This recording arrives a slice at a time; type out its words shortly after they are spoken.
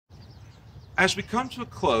As we come to a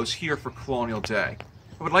close here for Colonial Day,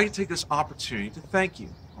 I would like to take this opportunity to thank you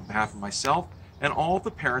on behalf of myself and all of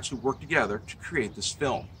the parents who worked together to create this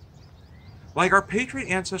film. Like our patriot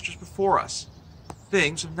ancestors before us,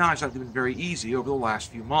 things have not exactly been very easy over the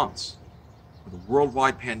last few months. With a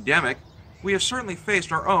worldwide pandemic, we have certainly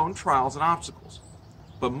faced our own trials and obstacles.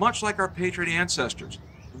 But much like our patriot ancestors,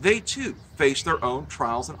 they too faced their own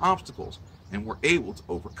trials and obstacles and were able to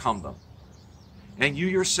overcome them. And you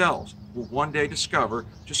yourselves will one day discover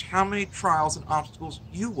just how many trials and obstacles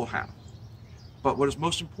you will have. But what is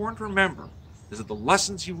most important to remember is that the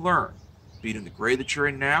lessons you learn, be it in the grade that you're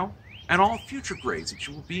in now, and all future grades that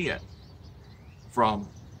you will be in, from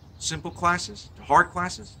simple classes to hard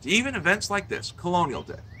classes to even events like this, Colonial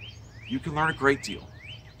Day, you can learn a great deal.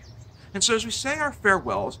 And so as we say our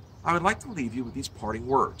farewells, I would like to leave you with these parting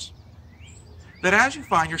words. That as you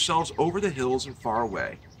find yourselves over the hills and far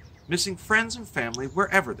away, missing friends and family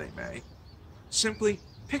wherever they may, simply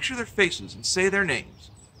picture their faces and say their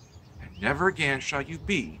names, and never again shall you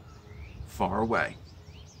be far away.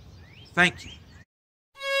 Thank you.